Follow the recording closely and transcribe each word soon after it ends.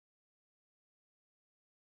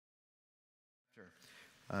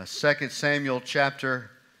2 Samuel chapter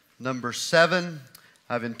number 7.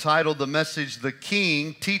 I've entitled the message, "The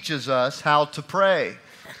King Teaches Us How to Pray."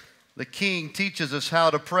 The King teaches us how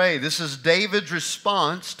to pray. This is David's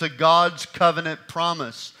response to God's covenant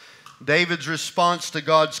promise. David's response to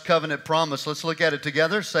God's covenant promise. Let's look at it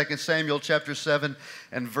together. 2 Samuel chapter 7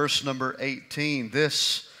 and verse number 18.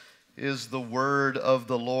 This is the word of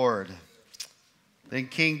the Lord. Then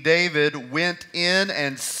King David went in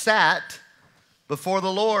and sat before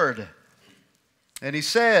the Lord. And he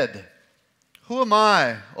said, "Who am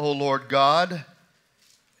I, O Lord God?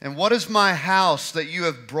 And what is my house that you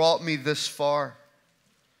have brought me this far?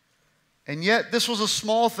 And yet this was a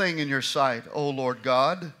small thing in your sight, O Lord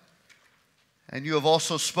God. And you have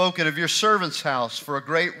also spoken of your servant's house for a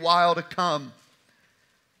great while to come.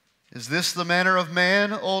 Is this the manner of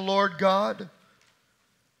man, O Lord God?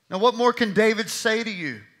 Now what more can David say to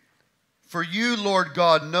you? For you, Lord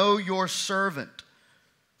God, know your servant.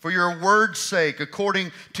 For your word's sake,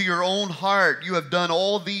 according to your own heart, you have done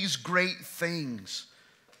all these great things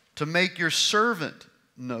to make your servant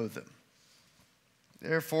know them.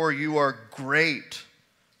 Therefore you are great,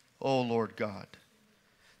 O Lord God.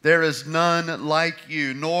 There is none like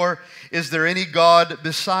you, nor is there any God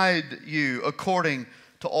beside you, according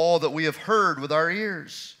to all that we have heard with our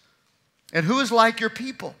ears. And who is like your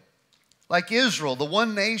people? Like Israel, the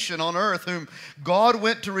one nation on earth whom God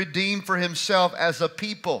went to redeem for himself as a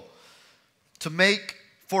people, to make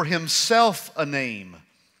for himself a name,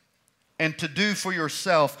 and to do for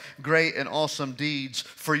yourself great and awesome deeds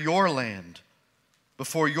for your land,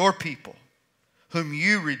 before your people, whom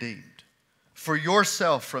you redeemed for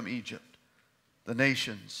yourself from Egypt, the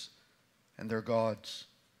nations and their gods.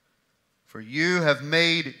 For you have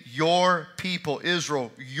made your people,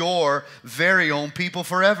 Israel, your very own people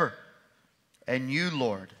forever. And you,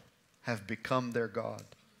 Lord, have become their God.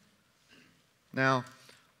 Now,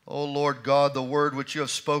 O Lord God, the word which you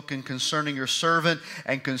have spoken concerning your servant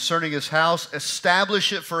and concerning his house,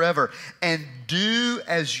 establish it forever, and do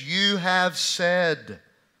as you have said.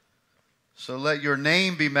 So let your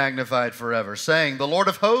name be magnified forever, saying, the Lord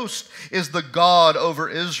of hosts is the God over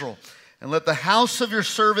Israel. And let the house of your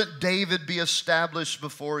servant David be established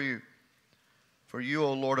before you. For you,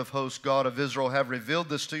 O Lord of hosts, God of Israel, have revealed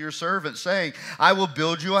this to your servant, saying, I will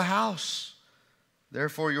build you a house.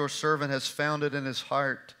 Therefore your servant has found it in his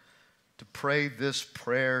heart to pray this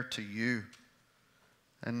prayer to you.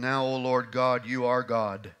 And now, O Lord God, you are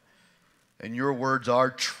God, and your words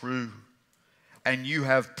are true. And you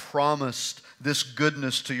have promised this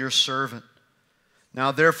goodness to your servant.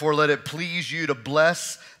 Now therefore let it please you to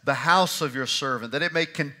bless the house of your servant, that it may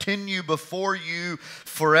continue before you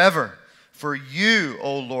forever. For you,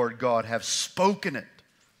 O Lord God, have spoken it.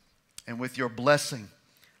 And with your blessing,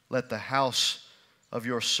 let the house of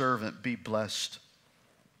your servant be blessed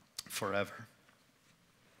forever.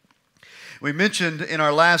 We mentioned in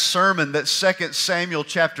our last sermon that 2 Samuel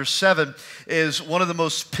chapter 7 is one of the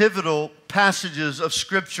most pivotal passages of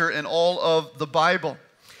Scripture in all of the Bible.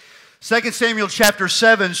 2 Samuel chapter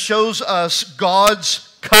 7 shows us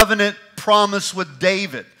God's covenant promise with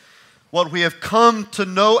David, what we have come to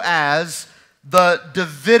know as the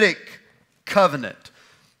Davidic covenant.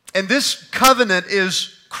 And this covenant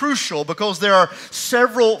is crucial because there are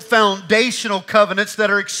several foundational covenants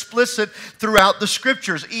that are explicit throughout the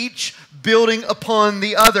Scriptures, each building upon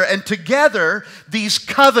the other. And together, these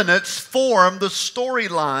covenants form the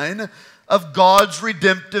storyline of God's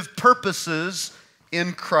redemptive purposes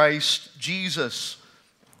in Christ Jesus.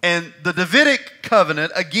 And the Davidic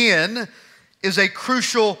covenant, again, is a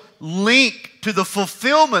crucial link to the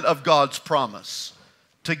fulfillment of God's promise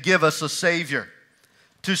to give us a Savior,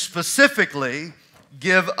 to specifically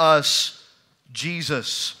give us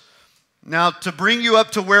Jesus. Now, to bring you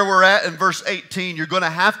up to where we're at in verse 18, you're going to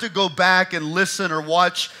have to go back and listen or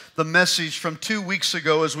watch the message from 2 weeks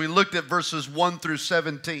ago as we looked at verses 1 through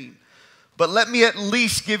 17. But let me at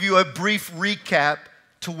least give you a brief recap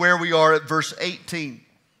to where we are at verse 18.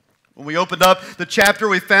 When we opened up the chapter,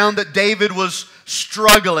 we found that David was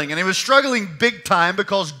struggling. And he was struggling big time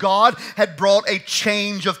because God had brought a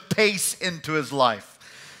change of pace into his life.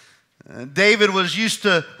 David was used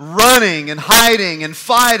to running and hiding and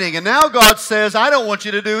fighting. And now God says, I don't want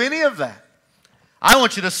you to do any of that. I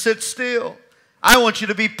want you to sit still. I want you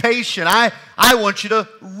to be patient. I want you to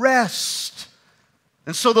rest.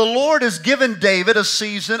 And so the Lord has given David a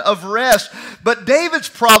season of rest. But David's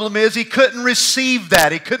problem is he couldn't receive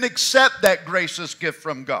that. He couldn't accept that gracious gift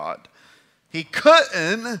from God. He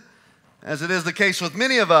couldn't, as it is the case with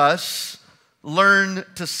many of us, learn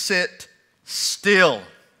to sit still.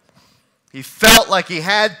 He felt like he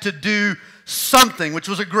had to do something, which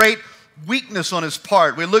was a great weakness on his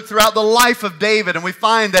part. We look throughout the life of David and we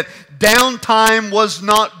find that downtime was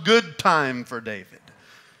not good time for David.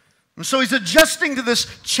 And so he's adjusting to this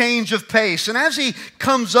change of pace. And as he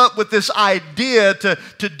comes up with this idea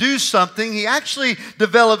to do something, he actually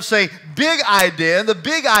develops a big idea. And the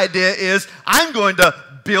big idea is, I'm going to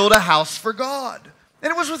build a house for God.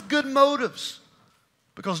 And it was with good motives.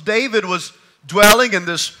 Because David was dwelling in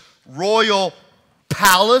this royal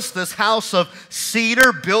palace, this house of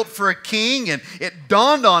cedar built for a king, and it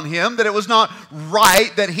dawned on him that it was not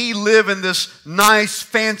right that he live in this nice,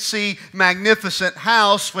 fancy, magnificent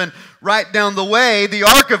house when right down the way the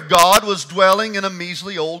ark of God was dwelling in a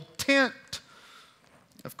measly old tent.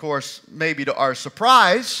 Of course, maybe to our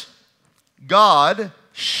surprise, God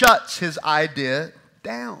shuts his idea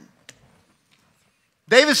down.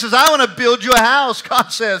 David says, I want to build you a house. God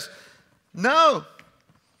says, no.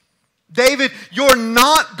 David, you're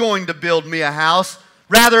not going to build me a house.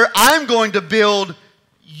 Rather, I'm going to build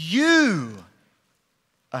you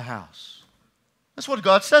a house. That's what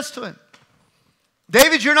God says to him.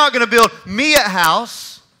 David, you're not going to build me a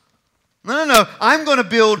house. No. I'm going to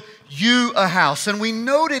build you a house. And we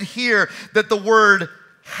noted here that the word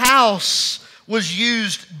house was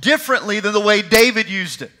used differently than the way David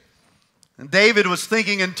used it. And David was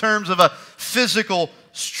thinking in terms of a physical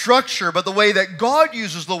structure, but the way that God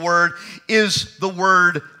uses the word is the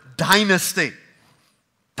word dynasty.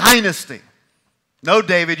 Dynasty. No,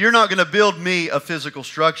 David, you're not going to build me a physical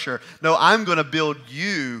structure. No, I'm going to build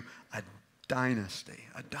you a dynasty.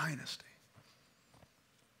 A dynasty.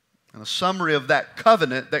 And a summary of that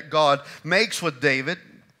covenant that God makes with David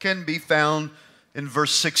can be found in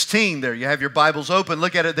verse 16 there. You have your Bibles open.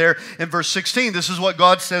 Look at it there in verse 16. This is what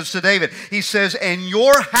God says to David. He says, and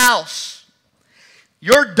your house,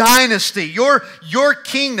 your dynasty, your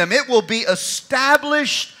kingdom, it will be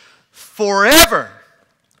established forever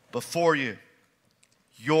before you.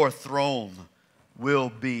 Your throne will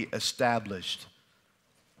be established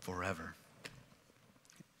forever.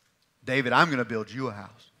 David, I'm going to build you a house.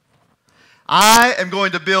 I am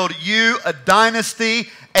going to build you a dynasty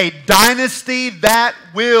that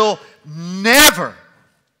will never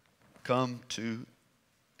come to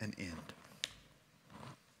an end.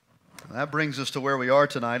 That brings us to where we are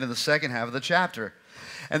tonight in the second half of the chapter.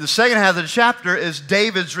 And the second half of the chapter is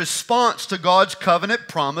David's response to God's covenant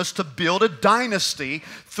promise to build a dynasty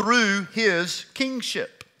through his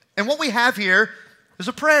kingship. And what we have here is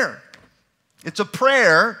a prayer. It's a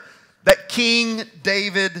prayer that King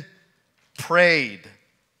David prayed.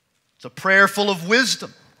 It's a prayer full of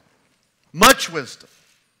wisdom, much wisdom.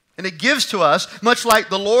 And it gives to us, much like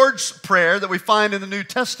the Lord's Prayer that we find in the New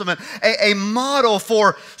Testament, a model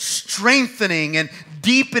for strengthening and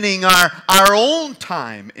deepening our own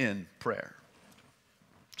time in prayer.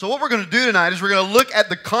 So what we're going to do tonight is we're going to look at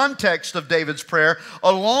the context of David's prayer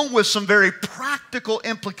along with some very practical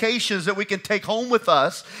implications that we can take home with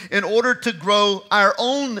us in order to grow our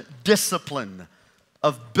own discipline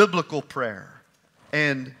of biblical prayer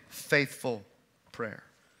and faithful prayer.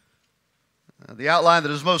 The outline that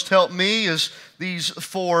has most helped me is these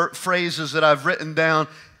 4 phrases that I've written down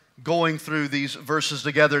going through these verses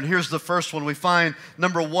together. And here's the first one. We find,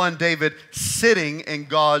 number 1, David sitting in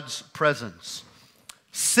God's presence.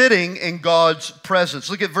 Sitting in God's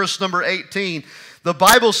presence. Look at verse number 18. The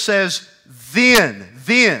Bible says,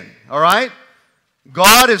 then, all right?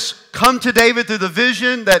 God has come to David through the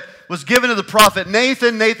vision that was given to the prophet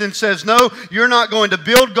Nathan. Nathan says, no, you're not going to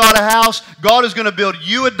build God a house. God is going to build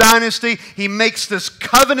you a dynasty. He makes this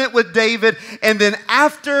covenant with David. And then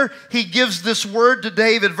after he gives this word to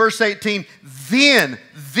David, verse 18, then,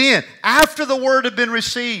 after the word had been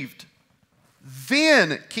received,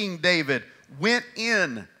 then King David went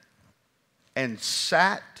in and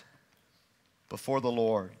sat before the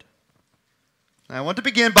Lord. Now, I want to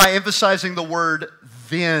begin by emphasizing the word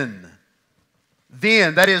then.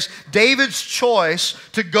 Then, that is, David's choice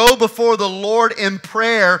to go before the Lord in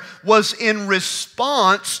prayer was in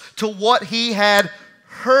response to what he had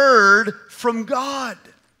heard from God.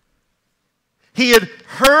 He had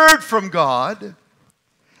heard from God,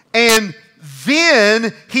 and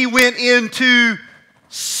then he went in to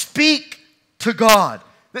speak to God.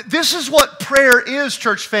 This is what prayer is,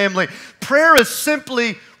 church family. Prayer is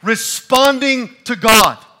simply responding to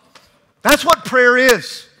God. That's what prayer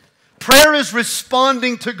is. Prayer is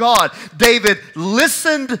responding to God. David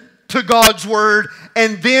listened to God's word,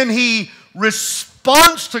 and then he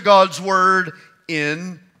responds to God's word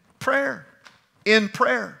in prayer. In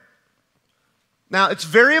prayer. Now, it's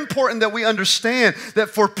very important that we understand that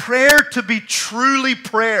for prayer to be truly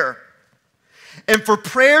prayer, and for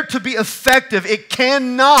prayer to be effective, it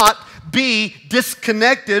cannot be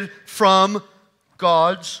disconnected from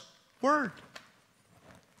God's Word.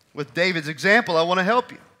 With David's example, I want to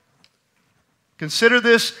help you. Consider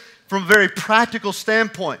this from a very practical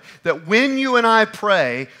standpoint, that when you and I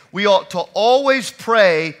pray, we ought to always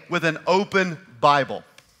pray with an open Bible.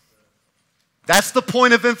 That's the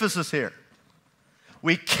point of emphasis here.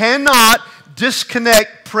 We cannot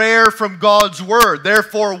disconnect prayer from God's Word.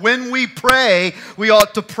 Therefore, when we pray, we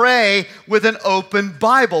ought to pray with an open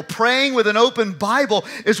Bible. Praying with an open Bible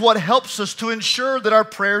is what helps us to ensure that our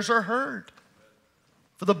prayers are heard.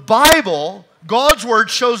 For the Bible, God's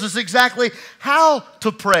Word shows us exactly how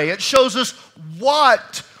to pray. It shows us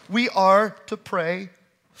what we are to pray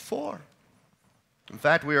for. In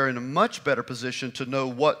fact, we are in a much better position to know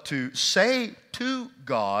what to say to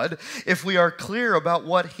God if we are clear about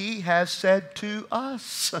what He has said to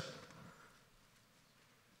us.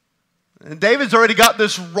 And David's already got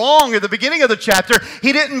this wrong at the beginning of the chapter.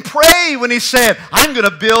 He didn't pray when he said, I'm going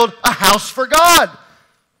to build a house for God.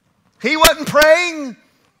 He wasn't praying.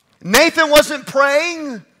 Nathan wasn't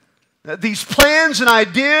praying. These plans and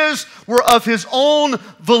ideas were of his own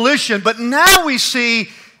volition. But now we see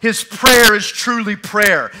his prayer is truly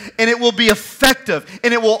prayer. And it will be effective.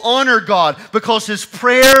 And it will honor God. Because his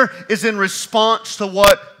prayer is in response to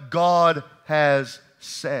what God has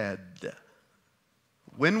said.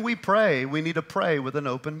 When we pray, we need to pray with an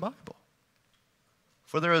open Bible.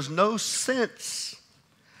 For there is no sense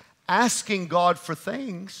asking God for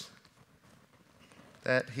things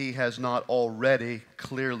that He has not already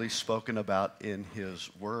clearly spoken about in His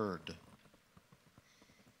Word.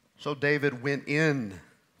 So David went in,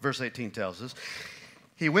 verse 18 tells us,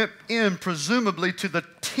 he went in presumably to the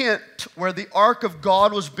tent where the ark of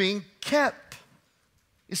God was being kept.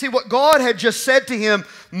 You see, what God had just said to him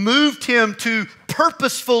moved him to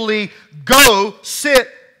purposefully go sit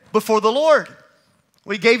before the Lord.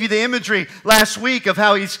 We gave you the imagery last week of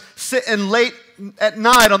how he's sitting late at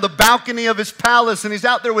night on the balcony of his palace, and he's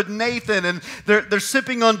out there with Nathan, and they're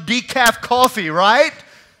sipping on decaf coffee, right?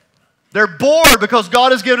 They're bored because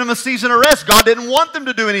God has given them a season of rest. God didn't want them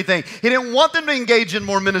to do anything. He didn't want them to engage in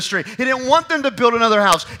more ministry. He didn't want them to build another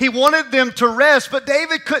house. He wanted them to rest, but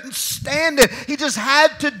David couldn't stand it. He just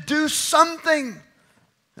had to do something.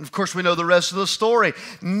 And of course, we know the rest of the story.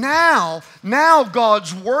 Now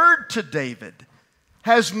God's word to David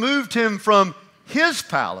has moved him from his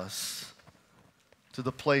palace to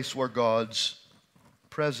the place where God's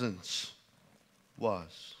presence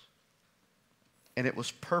was. And it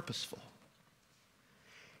was purposeful.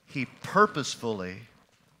 He purposefully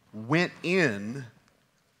went in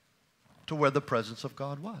to where the presence of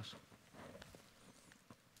God was.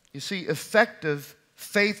 You see, effective,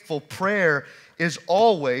 faithful prayer is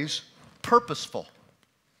always purposeful.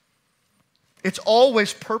 It's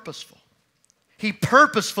always purposeful. He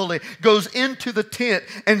purposefully goes into the tent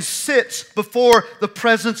and sits before the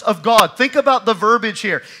presence of God. Think about the verbiage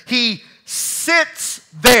here. He sits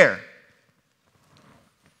there.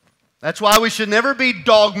 That's why we should never be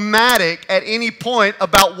dogmatic at any point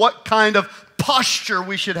about what kind of posture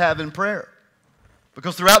we should have in prayer.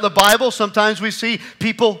 Because throughout the Bible, sometimes we see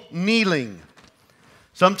people kneeling.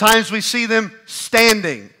 Sometimes we see them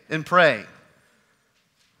standing and praying.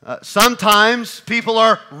 Sometimes people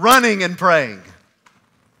are running and praying.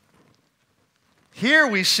 Here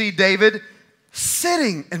we see David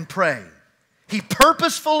sitting and praying. He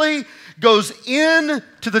purposefully goes in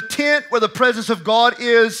to the tent where the presence of God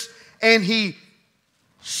is, and he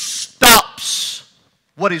stops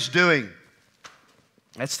what he's doing.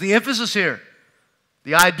 That's the emphasis here.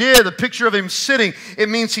 The idea, the picture of him sitting, it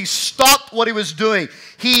means he stopped what he was doing.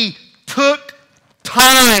 He took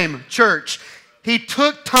time, church. He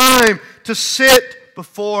took time to sit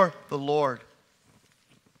before the Lord.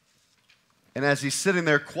 And as he's sitting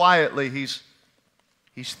there quietly, he's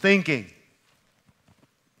thinking.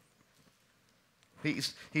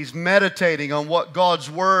 He's meditating on what God's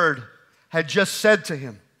Word had just said to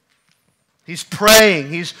him. He's praying.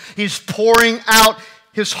 He's pouring out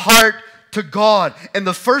his heart to God. And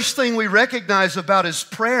the first thing we recognize about his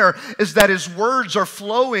prayer is that his words are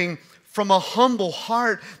flowing from a humble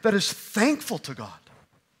heart that is thankful to God.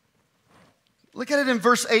 Look at it in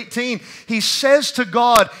verse 18. He says to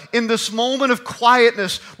God in this moment of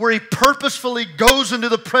quietness where he purposefully goes into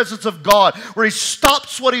the presence of God, where he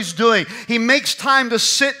stops what he's doing. He makes time to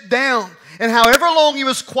sit down. And however long he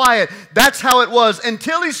was quiet, that's how it was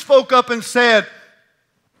until he spoke up and said,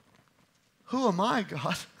 "Who am I,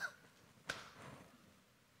 God?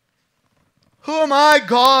 Who am I,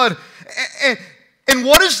 God? And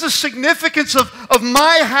what is the significance of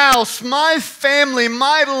my house, my family,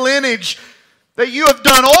 my lineage, that you have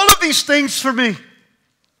done all of these things for me?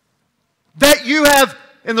 That you have,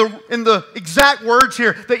 in the exact words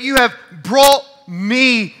here, that you have brought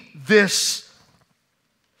me this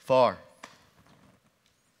far.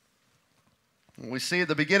 We see at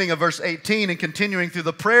the beginning of verse 18 and continuing through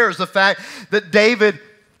the prayers the fact that David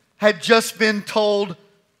had just been told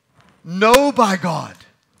no by God.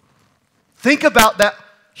 Think about that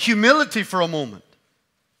humility for a moment.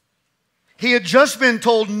 He had just been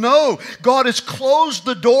told no. God has closed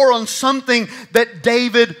the door on something that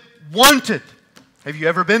David wanted. Have you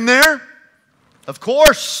ever been there? Of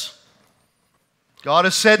course. God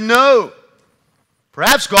has said no.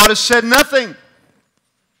 Perhaps God has said nothing.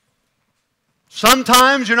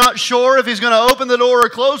 Sometimes you're not sure if He's going to open the door or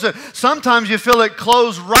close it. Sometimes you feel it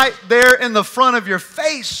close right there in the front of your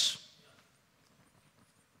face.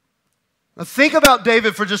 Now think about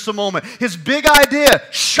David for just a moment. His big idea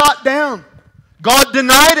shot down. God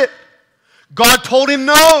denied it. God told him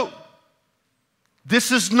no.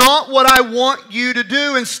 This is not what I want you to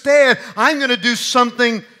do. Instead, I'm going to do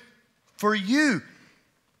something for you.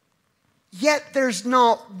 Yet there's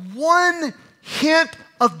not one hint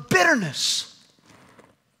of bitterness.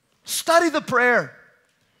 Study the prayer.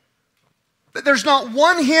 There's not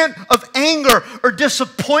one hint of anger or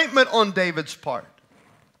disappointment on David's part.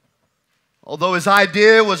 Although his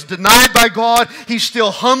idea was denied by God, he still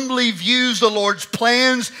humbly views the Lord's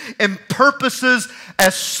plans and purposes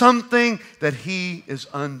as something that he is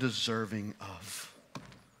undeserving of.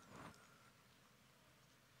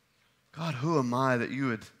 God, who am I that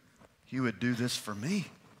you would do this for me?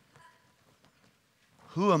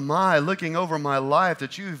 Who am I looking over my life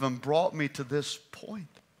that you even brought me to this point?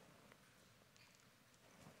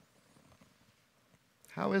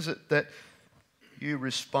 How is it that you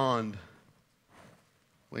respond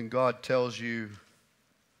when God tells you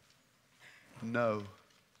no?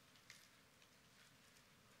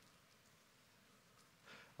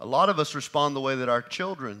 A lot of us respond the way that our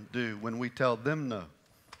children do when we tell them no.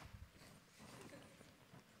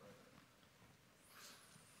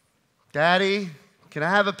 Daddy, can I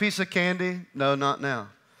have a piece of candy? No, not now.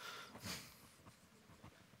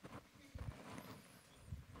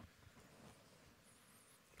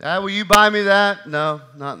 Dad, will you buy me that? No,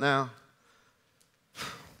 not now.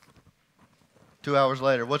 2 hours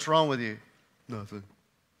later, what's wrong with you? Nothing.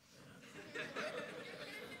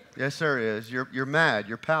 Yes, there is. You're mad.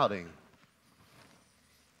 You're pouting.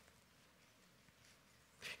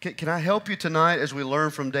 Can I help you tonight as we learn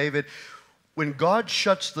from David? When God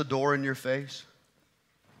shuts the door in your face,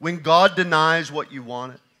 when God denies what you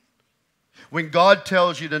wanted, when God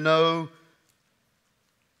tells you to no,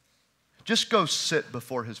 just go sit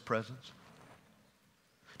before His presence.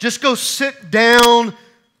 Just go sit down,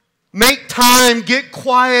 make time, get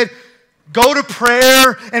quiet, go to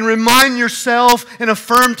prayer and remind yourself and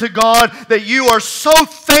affirm to God that you are so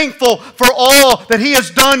thankful for all that He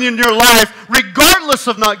has done in your life, regardless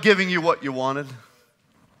of not giving you what you wanted.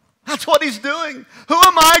 That's what He's doing. Who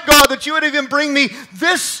am I, God, that you would even bring me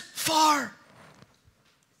this far?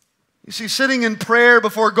 You see, sitting in prayer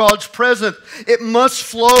before God's presence, it must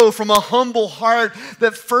flow from a humble heart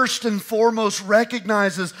that first and foremost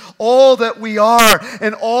recognizes all that we are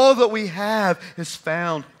and all that we have is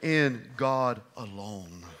found in God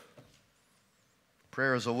alone.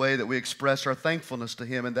 Prayer is a way that we express our thankfulness to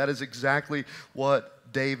Him, and that is exactly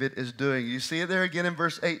what David is doing. You see it there again in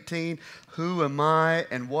verse 18. Who am I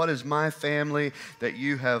and what is my family that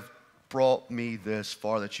you have brought me this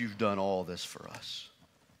far, that you've done all this for us?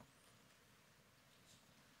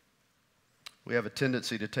 We have a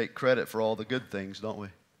tendency to take credit for all the good things, don't we?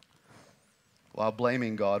 While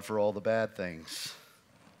blaming God for all the bad things.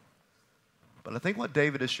 But I think what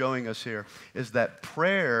David is showing us here is that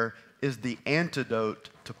prayer is the antidote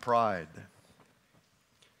to pride.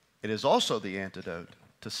 It is also the antidote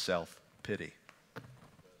to self-pity.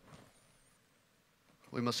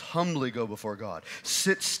 We must humbly go before God,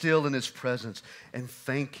 sit still in His presence, and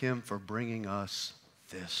thank Him for bringing us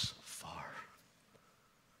this far.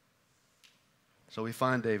 So we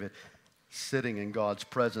find David sitting in God's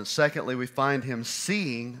presence. Secondly, we find him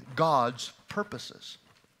seeing God's purposes.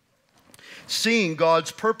 Seeing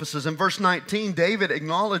God's purposes. In verse 19, David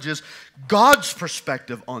acknowledges God's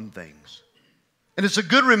perspective on things. And it's a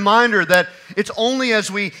good reminder that it's only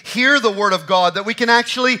as we hear the Word of God that we can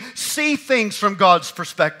actually see things from God's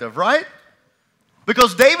perspective, right?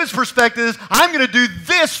 Because David's perspective is, I'm going to do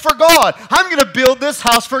this for God. I'm going to build this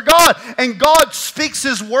house for God. And God speaks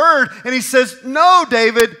His word and He says, no,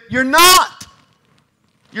 David, you're not.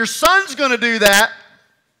 Your son's going to do that,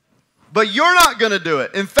 but you're not going to do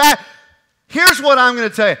it. In fact, here's what I'm going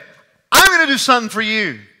to tell you. I'm going to do something for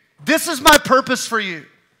you. This is my purpose for you.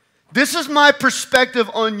 This is my perspective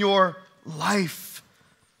on your life.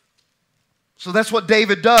 So that's what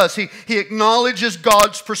David does. He acknowledges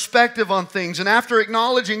God's perspective on things. And after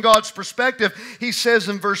acknowledging God's perspective, he says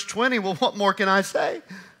in verse 20, well, what more can I say?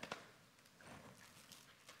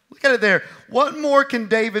 Look at it there. What more can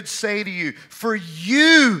David say to you? For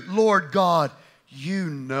you, Lord God, you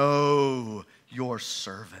know your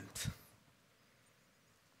servant.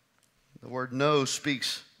 The word know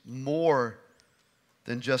speaks more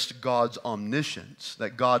than just God's omniscience,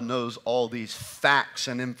 that God knows all these facts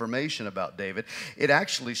and information about David. It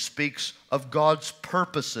actually speaks of God's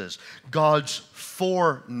purposes, God's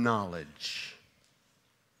foreknowledge.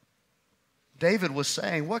 David was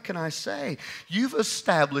saying, what can I say? You've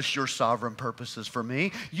established your sovereign purposes for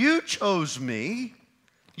me. You chose me.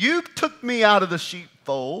 You took me out of the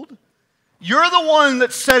sheepfold. You're the one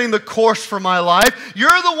that's setting the course for my life. You're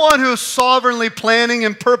the one who is sovereignly planning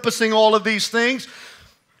and purposing all of these things.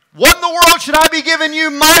 What in the world should I be giving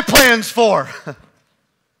you my plans for?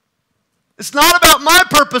 It's not about my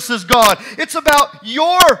purposes, God. It's about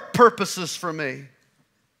your purposes for me.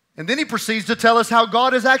 And then he proceeds to tell us how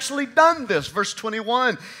God has actually done this. Verse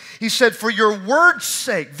 21, he said, for your word's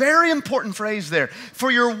sake, very important phrase there,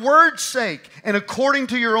 for your word's sake and according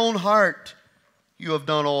to your own heart, you have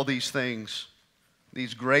done all these things,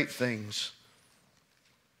 these great things,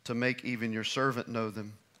 to make even your servant know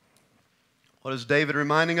them. What is David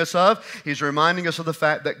reminding us of? He's reminding us of the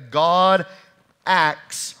fact that God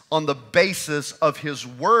acts on the basis of His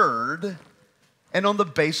word and on the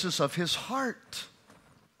basis of His heart.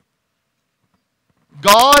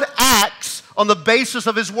 God acts on the basis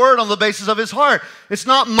of His word, on the basis of His heart. It's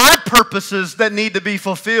not my purposes that need to be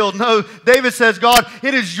fulfilled. No, David says, God,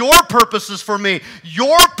 it is your purposes for me.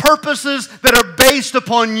 Your purposes that are based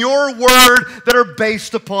upon your word, that are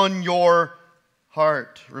based upon your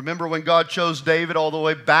heart. Remember when God chose David all the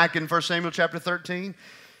way back in 1 Samuel chapter 13?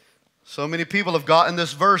 So many people have gotten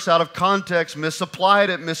this verse out of context, misapplied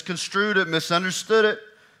it, misconstrued it, misunderstood it.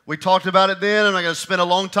 We talked about it then. I'm not going to spend a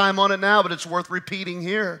long time on it now, but it's worth repeating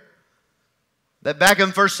here. That back in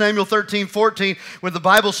 1 Samuel 13:14, when the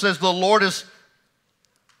Bible says the Lord has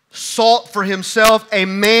sought for Himself a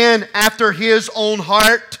man after His own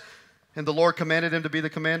heart, and the Lord commanded him to be the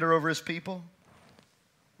commander over His people.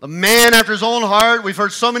 A man after his own heart. We've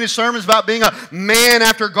heard so many sermons about being a man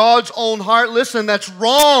after God's own heart. Listen, that's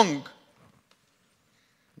wrong.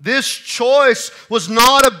 This choice was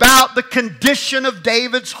not about the condition of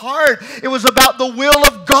David's heart. It was about the will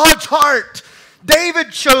of God's heart.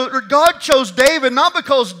 God chose David not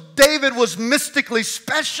because David was mystically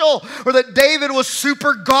special or that David was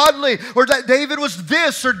super godly or that David was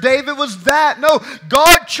this or David was that. No,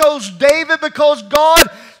 God chose David because God's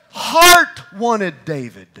heart wanted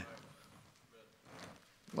David. It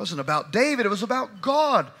wasn't about David, it was about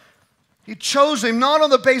God. He chose him not on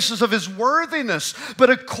the basis of his worthiness, but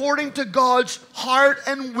according to God's heart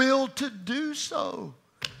and will to do so.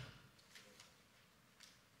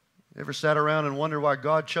 Ever sat around and wondered why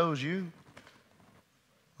God chose you?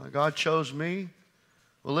 Why God chose me?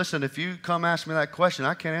 Well, listen, if you come ask me that question,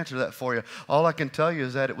 I can't answer that for you. All I can tell you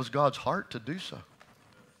is that it was God's heart to do so.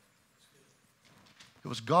 It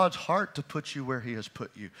was God's heart to put you where He has put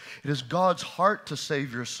you. It is God's heart to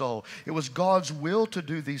save your soul. It was God's will to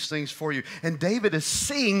do these things for you. And David is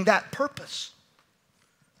seeing that purpose.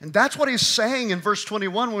 And that's what he's saying in verse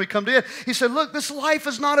 21 when we come to it. He said, look, this life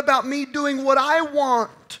is not about me doing what I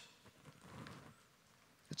want.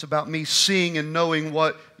 It's about me seeing and knowing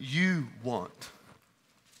what you want.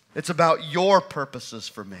 It's about your purposes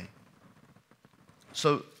for me.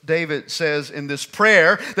 So David says in this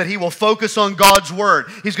prayer that he will focus on God's word.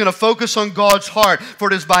 He's going to focus on God's heart. For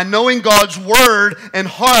it is by knowing God's word and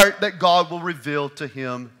heart that God will reveal to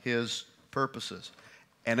him His purposes.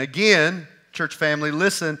 And again, church family,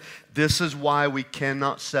 listen, this is why we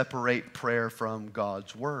cannot separate prayer from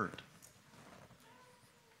God's word.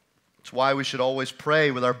 It's why we should always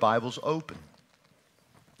pray with our Bibles open.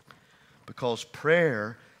 Because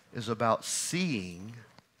prayer is about seeing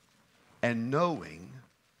and knowing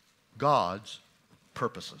God's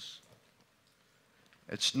purposes.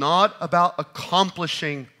 It's not about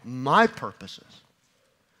accomplishing my purposes.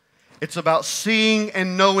 It's about seeing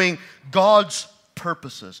and knowing God's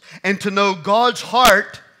purposes. And to know God's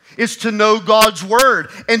heart is to know God's word.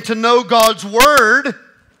 And to know God's word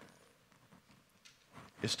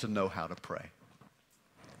is to know how to pray.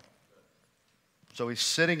 So he's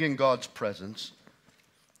sitting in God's presence.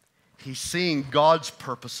 He's seeing God's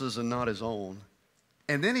purposes and not his own.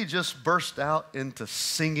 And then he just burst out into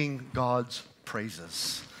singing God's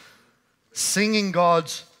praises. Singing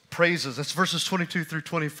God's praises. That's verses 22 through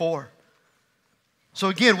 24. So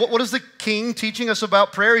again, what is the king teaching us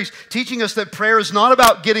about prayer? He's teaching us that prayer is not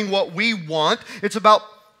about getting what we want. It's about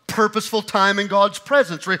purposeful time in God's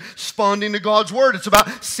presence, responding to God's word. It's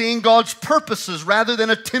about seeing God's purposes rather than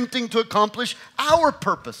attempting to accomplish our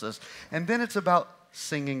purposes. And then it's about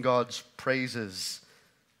singing God's praises.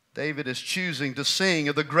 David is choosing to sing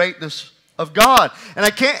of the greatness of God. And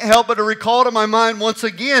I can't help but to recall to my mind once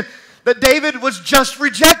again that David was just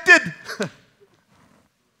rejected.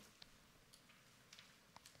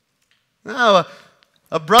 Now,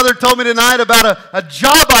 a brother told me tonight about a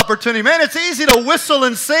job opportunity. Man, it's easy to whistle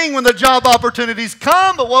and sing when the job opportunities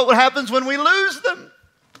come, but what happens when we lose them?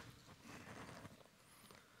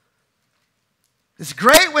 It's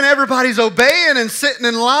great when everybody's obeying and sitting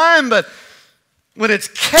in line, but when it's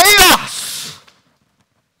chaos.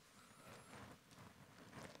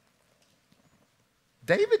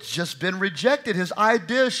 David's just been rejected. His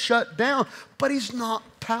ideas shut down, but he's not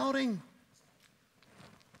pouting.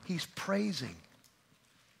 He's praising.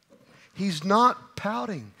 He's not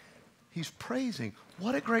pouting. He's praising.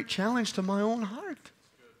 What a great challenge to my own heart.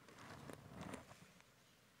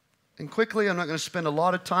 And quickly, I'm not going to spend a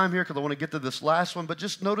lot of time here because I want to get to this last one, but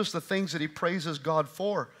just notice the things that he praises God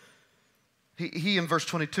for. He in verse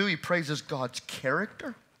 22, he praises God's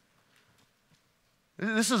character.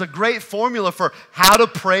 This is a great formula for how to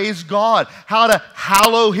praise God, how to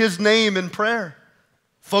hallow His name in prayer.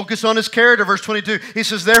 Focus on His character, verse 22. He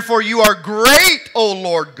says, therefore you are great, O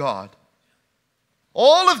Lord God.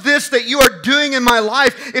 All of this that you are doing in my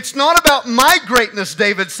life, it's not about my greatness,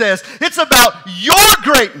 David says. It's about your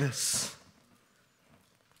greatness.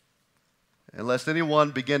 And lest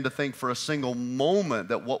anyone begin to think for a single moment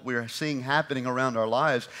that what we're seeing happening around our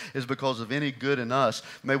lives is because of any good in us,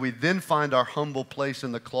 may we then find our humble place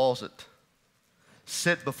in the closet,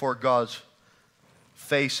 sit before God's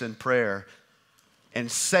face in prayer,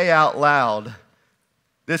 and say out loud,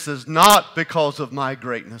 this is not because of my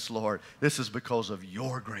greatness, Lord. This is because of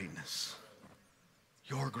your greatness.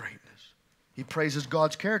 Your greatness. He praises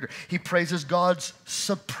God's character. He praises God's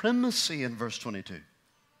supremacy in verse 22.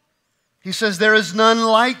 He says, there is none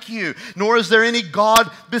like you, nor is there any God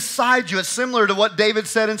beside you. It's similar to what David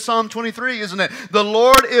said in Psalm 23, isn't it? The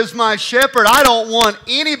Lord is my shepherd. I don't want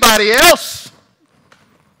anybody else.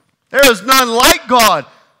 There is none like God.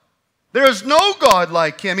 There is no God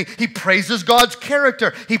like Him. He praises God's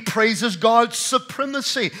character. He praises God's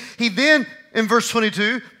supremacy. He then, in verse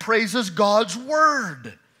 22, praises God's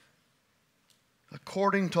word.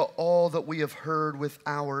 According to all that we have heard with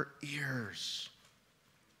our ears.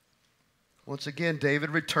 Once again, David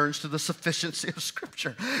returns to the sufficiency of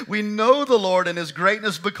Scripture. We know the Lord and His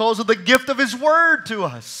greatness because of the gift of His word to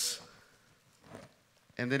us.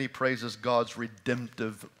 And then he praises God's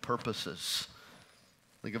redemptive purposes.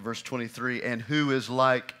 Look at verse 23, and who is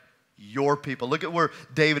like your people? Look at where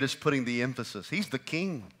David is putting the emphasis. He's the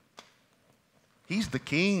king. He's the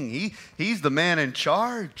king. He's the man in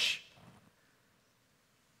charge.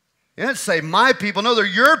 He doesn't say my people. No, they're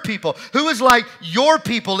your people. Who is like your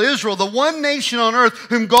people, Israel, the one nation on earth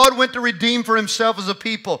whom God went to redeem for Himself as a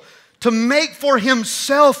people, to make for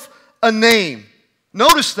Himself a name.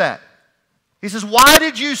 Notice that. He says, why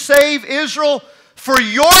did you save Israel? For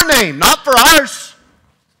your name, not for ours.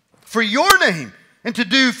 For your name, and to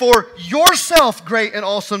do for yourself great and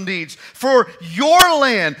awesome deeds, for your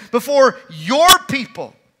land, before your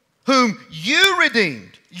people, whom you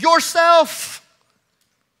redeemed, yourself.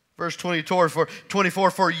 Verse 24,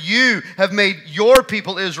 for you have made your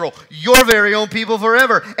people Israel, your very own people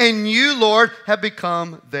forever, and you, Lord, have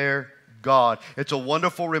become their God. It's a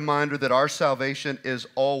wonderful reminder that our salvation is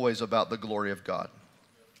always about the glory of God.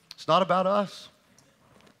 It's not about us.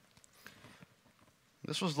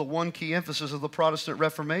 This was the one key emphasis of the Protestant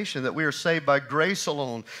Reformation, that we are saved by grace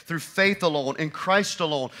alone, through faith alone, in Christ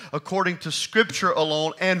alone, according to Scripture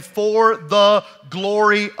alone, and for the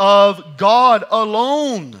glory of God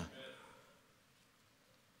alone.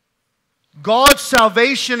 God's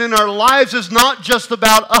salvation in our lives is not just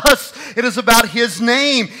about us. It is about His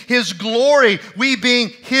name, His glory, we being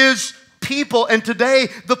His people, and today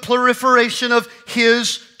the proliferation of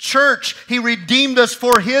His church. He redeemed us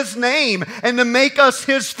for His name and to make us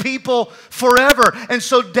His people forever. And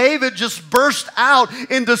so David just burst out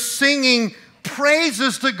into singing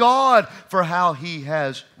praises to God for how He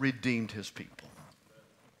has redeemed His people.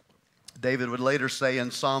 David would later say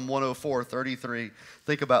in Psalm 104:33,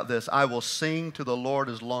 think about this, I will sing to the Lord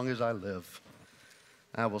as long as I live.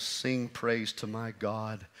 I will sing praise to my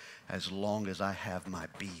God as long as I have my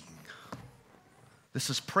being.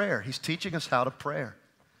 This is prayer. He's teaching us how to pray.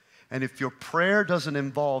 And if your prayer doesn't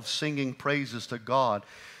involve singing praises to God,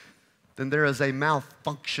 then there is a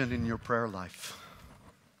malfunction in your prayer life.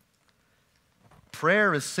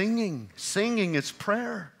 prayer is singing. Singing is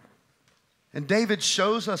prayer. And David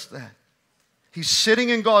shows us that. He's sitting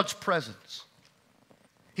in God's presence.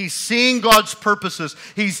 He's seeing God's purposes.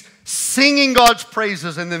 He's singing God's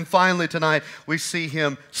praises. And then finally tonight, we see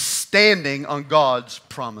him standing on God's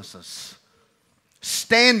promises.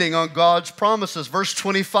 Standing on God's promises. Verse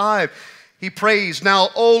 25, he prays, "Now,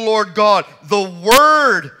 O Lord God, the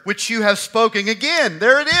word which you have spoken." Again,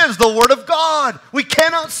 there it is, the word of God. We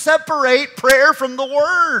cannot separate prayer from the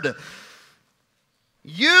word.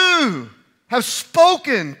 "You have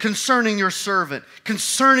spoken concerning your servant,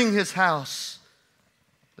 concerning his house.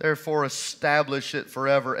 Therefore, establish it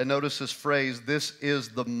forever." And notice this phrase. This is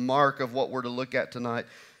the mark of what we're to look at tonight.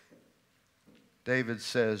 David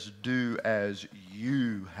says, "Do as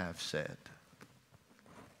you have said."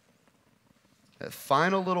 That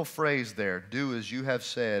final little phrase there, "do as you have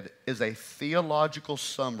said," is a theological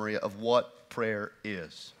summary of what prayer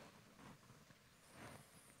is.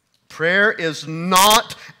 Prayer is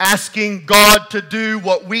not asking God to do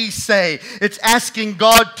what we say. It's asking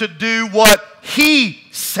God to do what He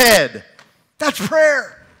said. That's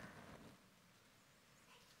prayer.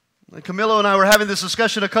 Camilo and I were having this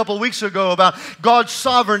discussion a couple of weeks ago about God's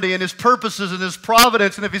sovereignty and His purposes and His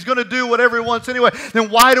providence. And if He's going to do whatever He wants anyway, then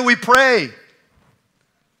why do we pray?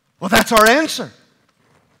 Well, that's our answer.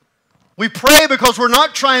 We pray because we're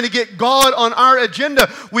not trying to get God on our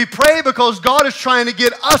agenda. We pray because God is trying to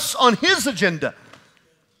get us on His agenda.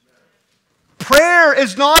 Prayer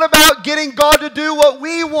is not about getting God to do what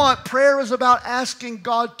we want. Prayer is about asking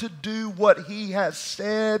God to do what He has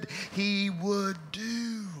said He would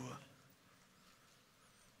do.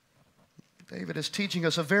 David is teaching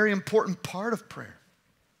us a very important part of prayer.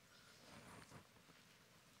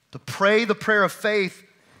 To pray the prayer of faith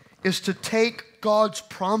is to take God's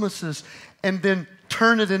promises and then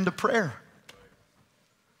turn it into prayer.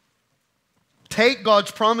 Take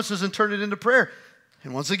God's promises and turn it into prayer.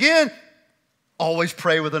 And once again, always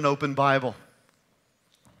pray with an open Bible,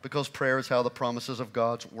 because prayer is how the promises of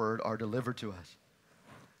God's word are delivered to us.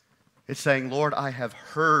 It's saying, "Lord, I have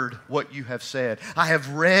heard what you have said. I have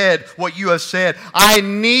read what you have said. I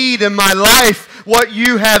need in my life what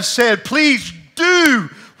you have said. Please do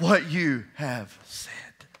what you have said."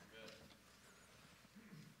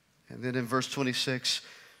 And then in verse 26,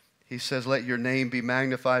 he says, "Let your name be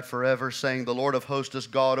magnified forever, saying, the Lord of hosts is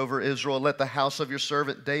God over Israel. Let the house of your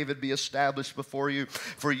servant David be established before you.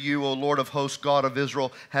 For you, O Lord of hosts, God of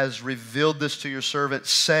Israel, has revealed this to your servant,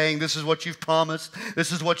 saying," this is what you've promised,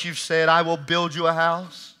 this is what you've said, "I will build you a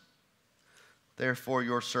house. Therefore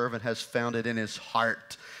your servant has found it in his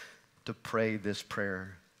heart to pray this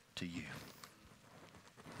prayer to you."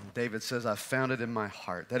 David says, "I found it in my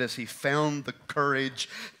heart." That is, he found the courage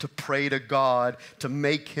to pray to God to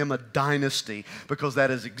make him a dynasty, because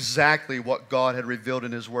that is exactly what God had revealed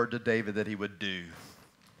in His word to David that He would do.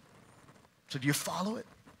 So do you follow it?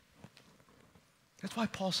 That's why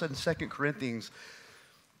Paul said in 2 Corinthians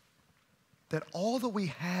that all that we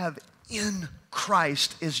have in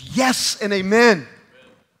Christ is yes and amen.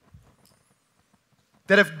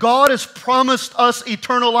 That if God has promised us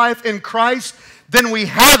eternal life in Christ, then we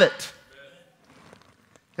have it.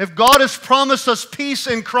 If God has promised us peace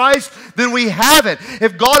in Christ, then we have it.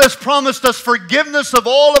 If God has promised us forgiveness of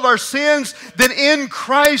all of our sins, then in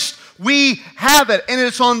Christ we have it. And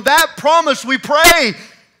it's on that promise we pray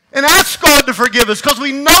and ask God to forgive us, because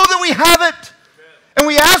we know that we have it. And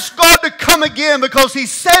we ask God to come again because He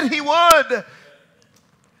said He would.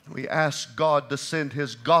 We ask God to send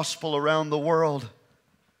His gospel around the world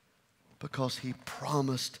because He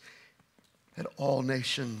promised that all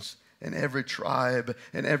nations and every tribe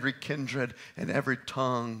and every kindred and every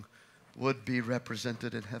tongue would be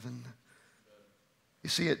represented in heaven. You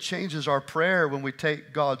see, it changes our prayer when we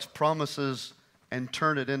take God's promises and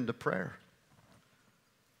turn it into prayer.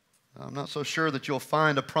 I'm not so sure that you'll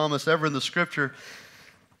find a promise ever in the Scripture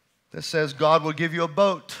that says God will give you a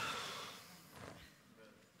boat.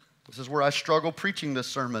 This is where I struggle preaching this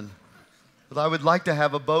sermon, but I would like to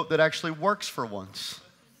have a boat that actually works for once.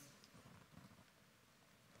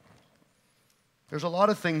 There's a lot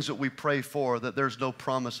of things that we pray for that there's no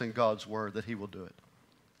promise in God's word that He will do it.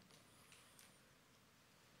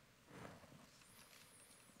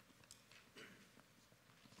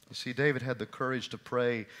 You see, David had the courage to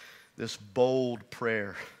pray this bold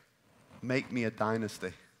prayer, "Make me a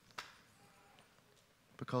dynasty,"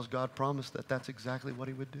 because God promised that that's exactly what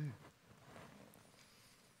He would do.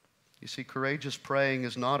 You see, courageous praying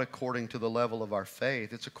is not according to the level of our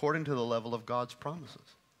faith. It's according to the level of God's promises.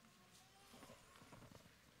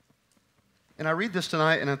 And I read this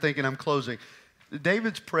tonight and I'm thinking, I'm closing.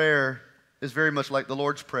 David's prayer is very much like the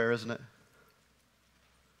Lord's Prayer, isn't it?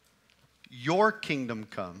 Your kingdom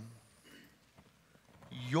come.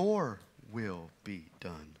 Your will be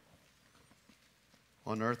done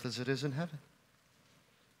on earth as it is in heaven.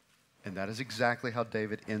 And that is exactly how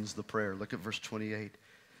David ends the prayer. Look at verse 28.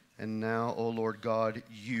 And now, O Lord God,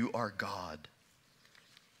 you are God,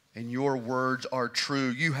 and your words are true.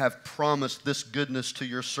 You have promised this goodness to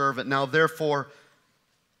your servant. Now, therefore,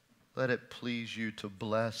 let it please you to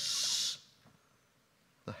bless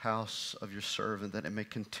the house of your servant, that it may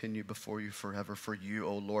continue before you forever. For you,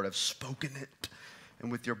 O Lord, have spoken it.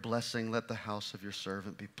 And with your blessing, let the house of your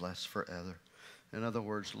servant be blessed forever. In other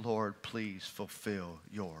words, Lord, please fulfill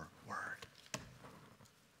your word.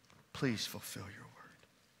 Please fulfill your word.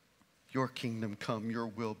 Your kingdom come, your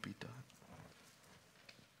will be done.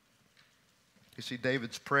 You see,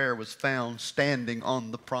 David's prayer was found standing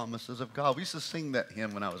on the promises of God. We used to sing that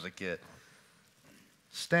hymn when I was a kid.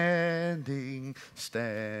 Standing,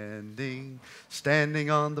 standing, standing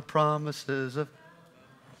on the promises of...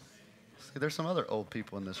 See, there's some other old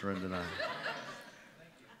people in this room tonight.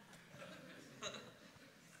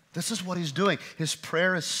 This is what he's doing. His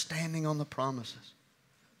prayer is standing on the promises.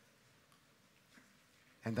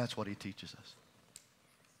 And that's what he teaches us.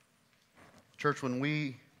 Church, when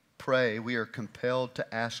we pray, we are compelled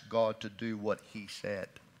to ask God to do what he said.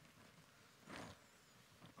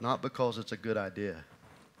 Not because it's a good idea,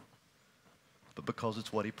 but because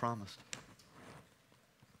it's what he promised.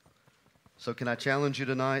 So can I challenge you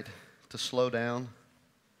tonight to slow down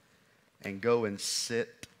and go and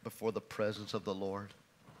sit before the presence of the Lord?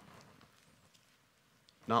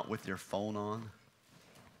 Not with your phone on,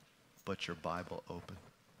 but your Bible open.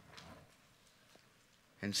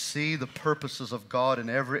 And see the purposes of God in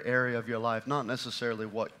every area of your life, not necessarily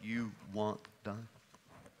what you want done.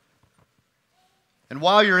 And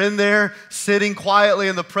while you're in there, sitting quietly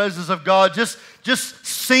in the presence of God, just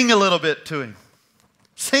sing a little bit to him.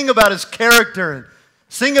 Sing about his character and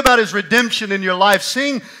sing about his redemption in your life.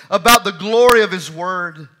 Sing about the glory of his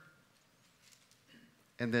word.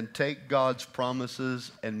 And then take God's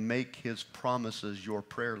promises and make his promises your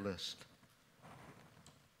prayer list.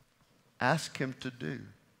 Ask him to do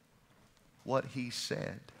what he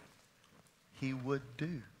said he would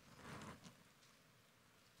do.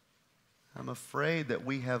 I'm afraid that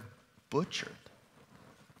we have butchered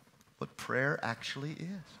what prayer actually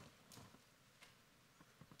is.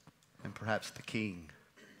 And perhaps the King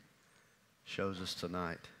shows us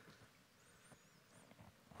tonight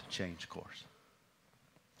to change course.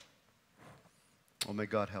 Oh, may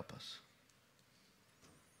God help us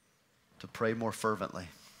to pray more fervently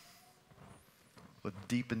with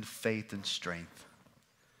deepened faith and strength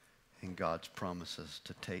in God's promises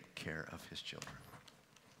to take care of his children.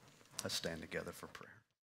 Let's stand together for prayer.